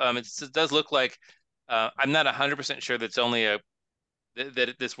 Also, it does look like I'm not 100% sure that's only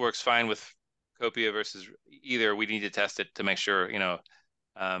that this works fine with Copia versus either. We need to test it to make sure.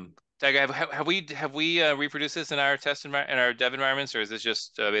 Tiger, have we reproduced this in our test in our dev environments, or is this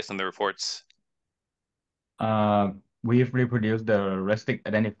just based on the reports? We've reproduced the RESTIC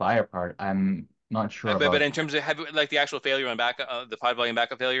identifier part. I'm not sure about. But in terms of like the actual failure on backup, the pod volume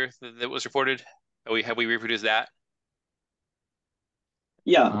backup failure that was reported, have we reproduced that?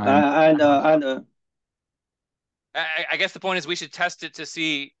 Yeah, and I guess the point is we should test it to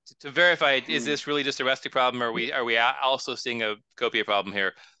see to verify is this really just a RESTIC problem, or are we also seeing a Copia problem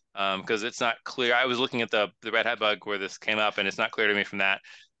here? Because it's not clear. I was looking at the Red Hat bug where this came up, and it's not clear to me from that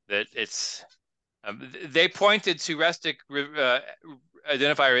it's. They pointed to RESTIC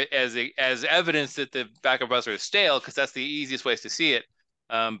identifier as evidence that the backup browser is stale, because that's the easiest place to see it.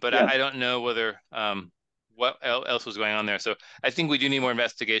 But I don't know whether what else was going on there. So I think we do need more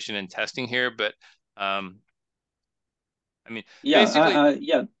investigation and testing here. But I mean, basically,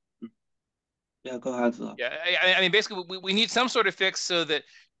 yeah, go ahead. Yeah, I mean, basically, we need some sort of fix so that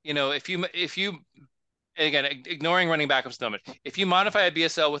if you again, ignoring running backups at the moment, if you modify a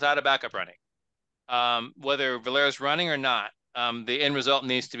BSL without a backup running, whether Velero is running or not, the end result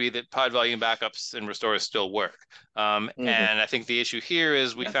needs to be that pod volume backups and restores still work. And I think the issue here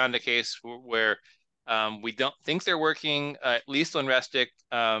is we found a case where we don't think they're working, at least on RESTIC,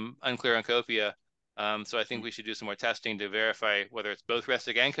 unclear on Copia. So I think we should do some more testing to verify whether it's both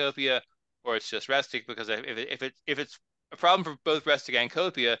RESTIC and Copia, or it's just RESTIC, because if it's a problem for both RESTIC and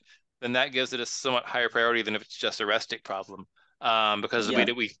Copia, then that gives it a somewhat higher priority than if it's just a RESTIC problem. Because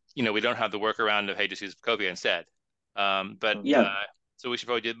we don't have the workaround of, hey, just use Copia instead. So we should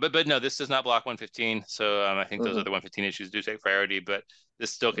probably do, but no, this does not block 115. So I think those other 115 issues do take priority, but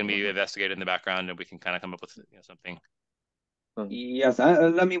this still can be investigated in the background, and we can kind of come up with something. Yes,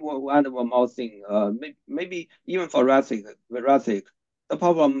 let me add one more thing. Maybe even for RESTIC, the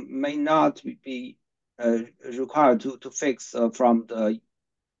problem may not be required to fix from the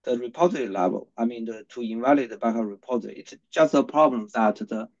repository level. I mean, to invalidate the backup repository. It's just a problem that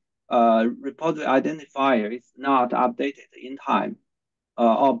the repository identifier is not updated in time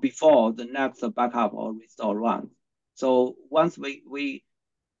or before the next backup or restore run. So once when we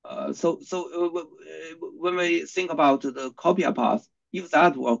think about the Copia path, if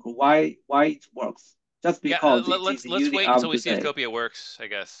that works, why it works? Just because let's wait until we see if Copia works, I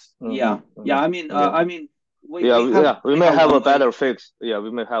guess. Yeah. I mean, we may have a better fix. Yeah, we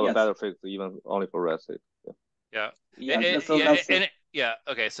may have a better fix even only for RESTIC.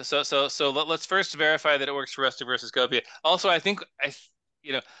 Okay. So let's first verify that it works for RESTIC versus Copia. Also, I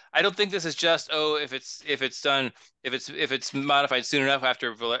don't think this is just if it's modified soon enough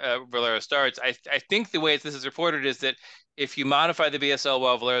after Velero starts. I think the way this is reported is that if you modify the BSL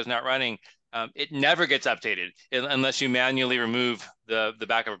while Velero is not running, it never gets updated unless you manually remove the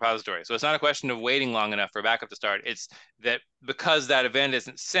backup repository. So it's not a question of waiting long enough for backup to start. It's that because that event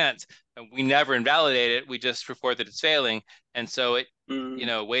isn't sent, we never invalidate it. We just report that it's failing, and so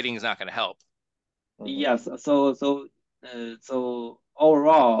waiting is not going to help. Yes. So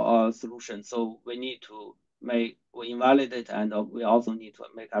overall solution. So we need to we invalidate, and we also need to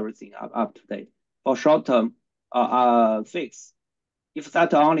make everything up to date. For short term fix, if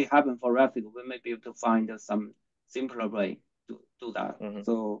that only happen for RESTIC, we may be able to find some simpler way to do that.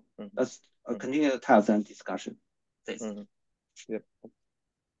 So let's continue the test and discussion. This. Yep.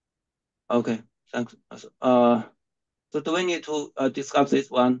 Okay, thanks. So do we need to discuss this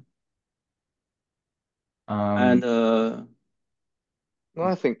one? No,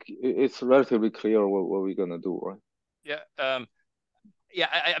 I think it's relatively clear what we're gonna do, right? Yeah. I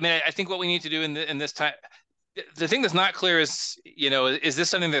mean, I think what we need to do in this time. The thing that's not clear is, is this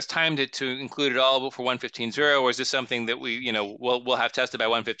something that's timed to include it all for 115.0, or is this something that we'll have tested by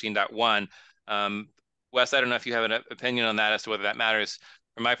 115.1? Wes, I don't know if you have an opinion on that as to whether that matters.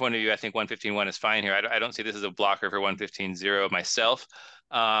 From my point of view, I think 115.1 is fine here. I don't see this as a blocker for 115.0 myself.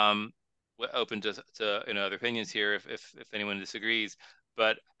 Open to other opinions here if anyone disagrees.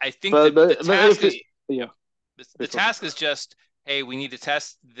 But I think But the but task if is it, yeah, the please go ahead. task is just, hey, we need to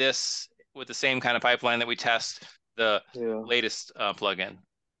test this with the same kind of pipeline that we test the Yeah. latest plugin.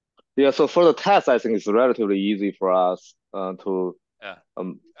 Yeah, so for the test, I think it's relatively easy for us Yeah.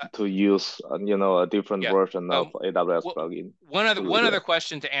 to use a different Yeah. version of AWS plugin. One other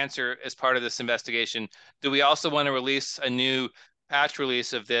question to answer as part of this investigation: do we also want to release a new patch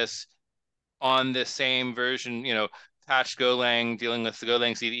release of this on the same version? Patch Golang, dealing with the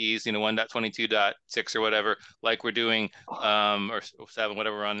Golang CVEs, 1.22.6 or whatever, like we're doing, or 7,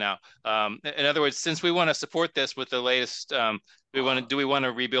 whatever we're on now. In other words, since we want to support this with the latest, do we want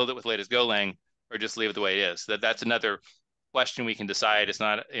to rebuild it with latest Golang, or just leave it the way it is? That's another question we can decide. It's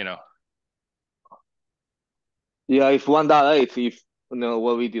not, Yeah, if 1.8, if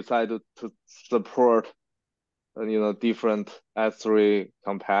when we decide to support different S3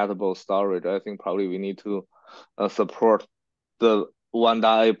 compatible storage, I think probably we need to support the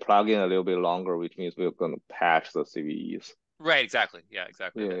 1.8 plugin a little bit longer, which means we're going to patch the CVEs. Right, exactly. Yeah,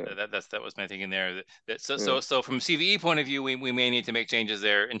 exactly. Yeah. That was my thinking there. So from CVE point of view, we may need to make changes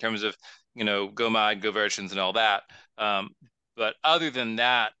there in terms of go mod, go versions, and all that. But other than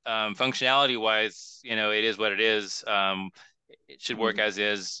that, functionality wise, it is what it is. It should work as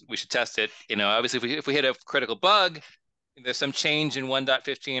is. We should test it. Obviously, if we hit a critical bug, there's some change in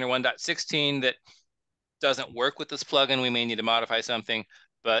 1.15 or 1.16 that doesn't work with this plugin, we may need to modify something.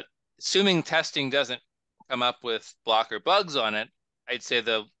 But assuming testing doesn't come up with blocker bugs on it, I'd say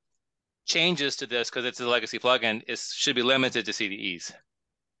the changes to this, because it's a legacy plugin, should be limited to CVEs.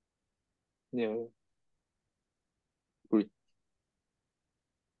 Yeah. Agree.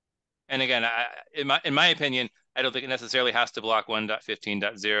 And again, in my opinion, I don't think it necessarily has to block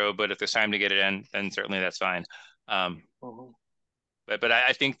 1.15.0, but if there's time to get it in, then certainly that's fine. But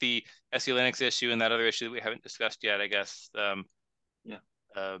I think the SE Linux issue and that other issue that we haven't discussed yet, I guess,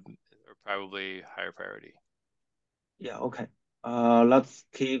 are probably higher priority. Yeah, okay. Let's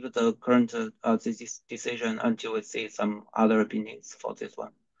keep the current this decision until we see some other opinions for this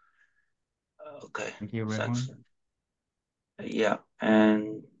one. Okay. Thank you, Thanks. everyone. Yeah,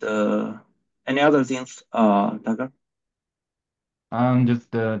 and any other things, Tucker?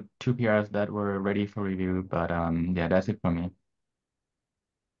 Just the 2 PRs that were ready for review, but yeah, that's it for me.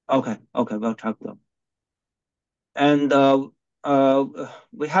 Okay, we'll track them. And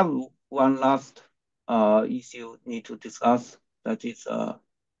we have one last issue need to discuss. That is for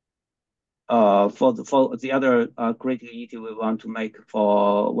the other critical issue we want to make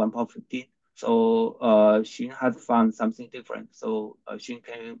for 1.15. So Xun has found something different. So Xun,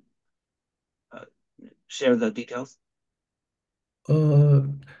 can you share the details? Uh,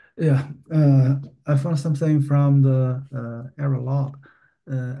 yeah, I found something from the error log.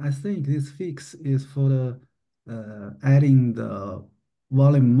 I think this fix is for the adding the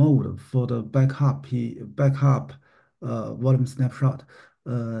volume mode for the backup volume snapshot.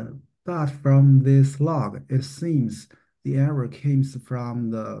 Uh, but from this log, it seems the error comes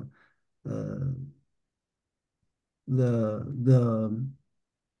from uh, the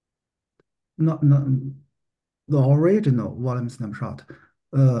not the original volume snapshot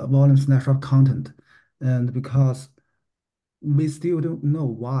content, and because we still don't know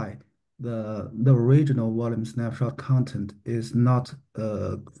why the original volume snapshot content is not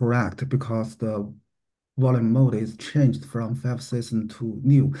correct, because the volume mode is changed from 5 season to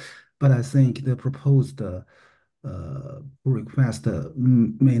new. But I think the proposed request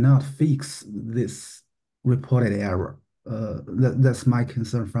may not fix this reported error. That's my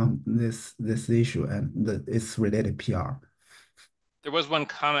concern from this issue and its related PR. There was one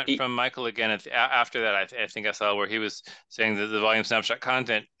comment from Michael again after that. I think I saw where he was saying that the volume snapshot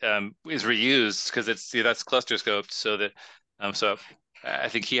content is reused because that's cluster scoped, so that so I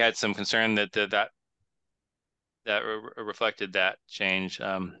think he had some concern that reflected that change.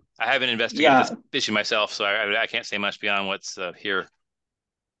 I haven't investigated this issue myself, so I can't say much beyond what's here.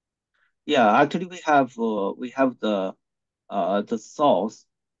 Yeah, actually we have the source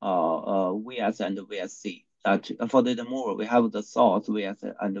VS and VSC. That for the removal we have the source VS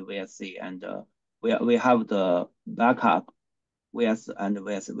and VSC, and we have the backup VS and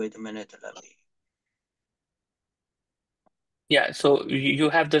VSC. Wait a minute, let me. Yeah, so you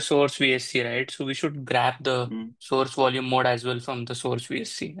have the source VSC, right? So we should grab the source volume mode as well from the source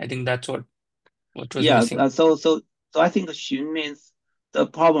VSC. I think that's what was missing. So I think Xun means the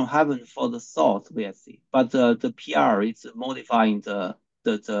problem happened for the source VSC, but the PR is modifying the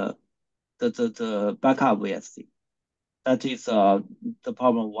backup VSC. That is the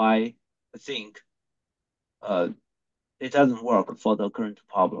problem why I think it doesn't work for the current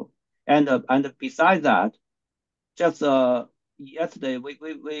problem. And besides that, just yesterday we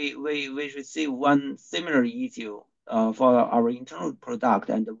received one similar issue for our internal product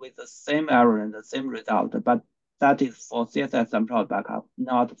and with the same error and the same result, but that is for CSS sample backup,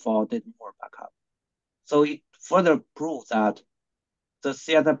 not for data more backup. So it further proves that the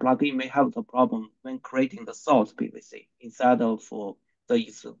CSS plugin may have the problem when creating the source PVC instead of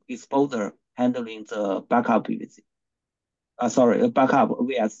the exposure handling the backup PVC. Backup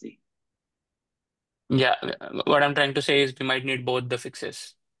VSC. Yeah, what I'm trying to say is we might need both the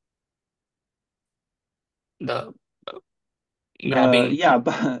fixes. The grabbing, Yeah,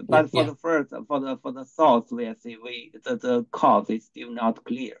 but for yeah, the first for the source VSC, the cause is still not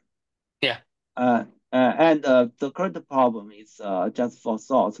clear. yeah, And the current problem is just for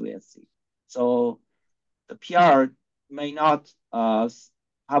source VSC. So the PR may not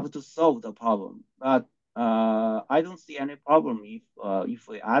have to solve the problem, but I don't see any problem if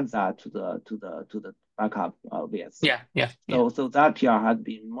we add that to the backup VSC. yeah, yeah, yeah. So that PR has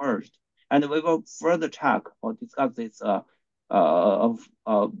been merged, and we will further check or discuss this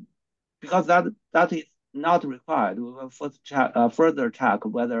because that is not required. We will first check, further check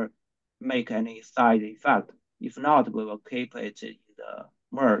whether make any side effect. If not, we will keep it in the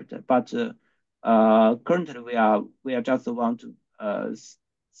merge. But currently, we are just want to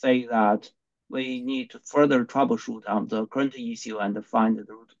say that we need to further troubleshoot on the current issue and find the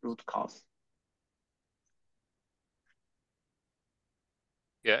root cause.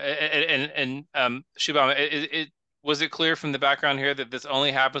 Yeah, and Shubham, was it clear from the background here that this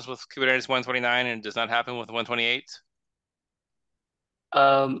only happens with Kubernetes 129 and does not happen with 128?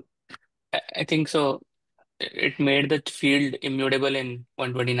 Um, I think so. It made the field immutable in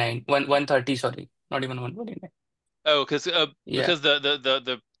 129, 130, sorry, not even 129. Oh, Yeah. because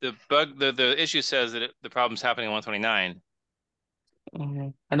the bug the issue says that the problem's happening in 129.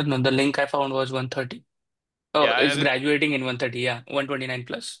 I don't know. The link I found was 130. Oh, it's Yeah, graduating in 130. Yeah, 129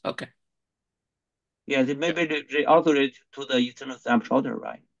 plus. Okay. Yeah, maybe they also relate to the internal snapshot,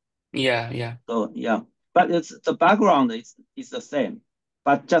 right? Yeah, yeah. So yeah, but it's the background is the same,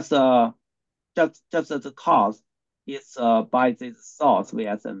 but just the cause is by the source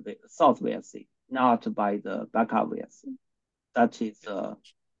VSC, not by the backup VSC. That is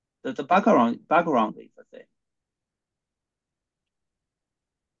the background is the same.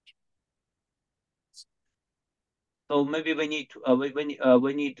 So maybe we need to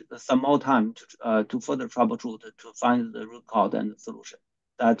we need some more time to further troubleshoot to find the root cause and the solution.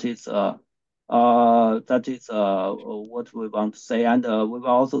 That is what we want to say, and we will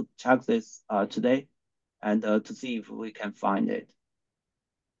also check this today, and to see if we can find it.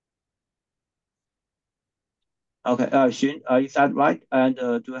 Okay, Xun, is that right? And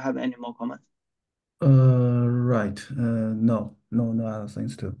do you have any more comments? Right. No other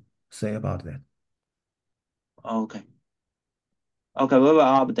things to say about that. Okay. Okay, we will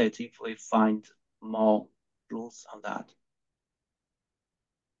update if we find more rules on that.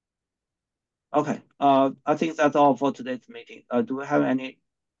 Okay, I think that's all for today's meeting. Do we have any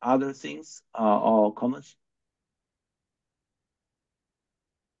other things or comments?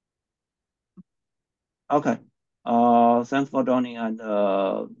 Okay. Thanks for joining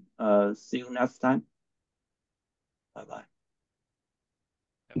and see you next time. Bye bye.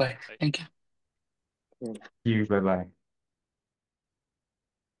 Bye. Thank you. You, bye bye.